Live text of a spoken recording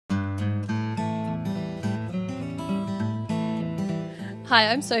Hi,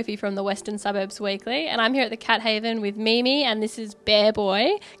 I'm Sophie from the Western Suburbs Weekly, and I'm here at the Cat Haven with Mimi, and this is Bear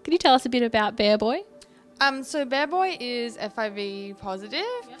Boy. Can you tell us a bit about Bear Boy? So Bear Boy is FIV positive,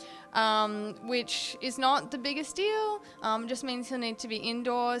 which is not the biggest deal. Just means he'll need to be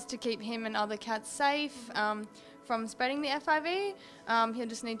indoors to keep him and other cats safe from spreading the FIV. He'll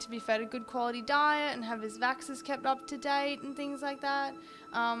just need to be fed a good quality diet and have his vaxxers kept up to date and things like that.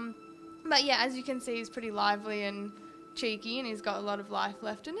 But yeah, as you can see, he's pretty lively and cheeky, and he's got a lot of life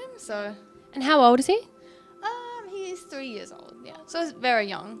left in him. So. And how old is he? He's 3 years old, yeah. So it's very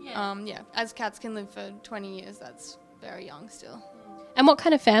young. Yeah. As cats can live for 20 years, that's very young still. And what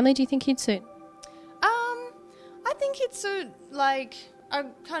kind of family do you think he'd suit? I think he'd suit, like, a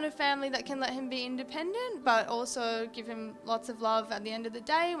kind of family that can let him be independent, but also give him lots of love at the end of the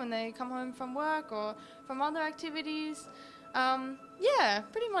day when they come home from work or from other activities. Yeah,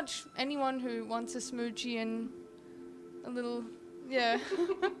 pretty much anyone who wants a smoochie and a little, a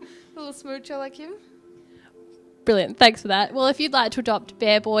little smoocher like him. Brilliant, thanks for that. Well, if you'd like to adopt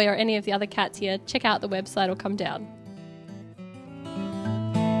Bear Boy or any of the other cats here, check out the website or come down.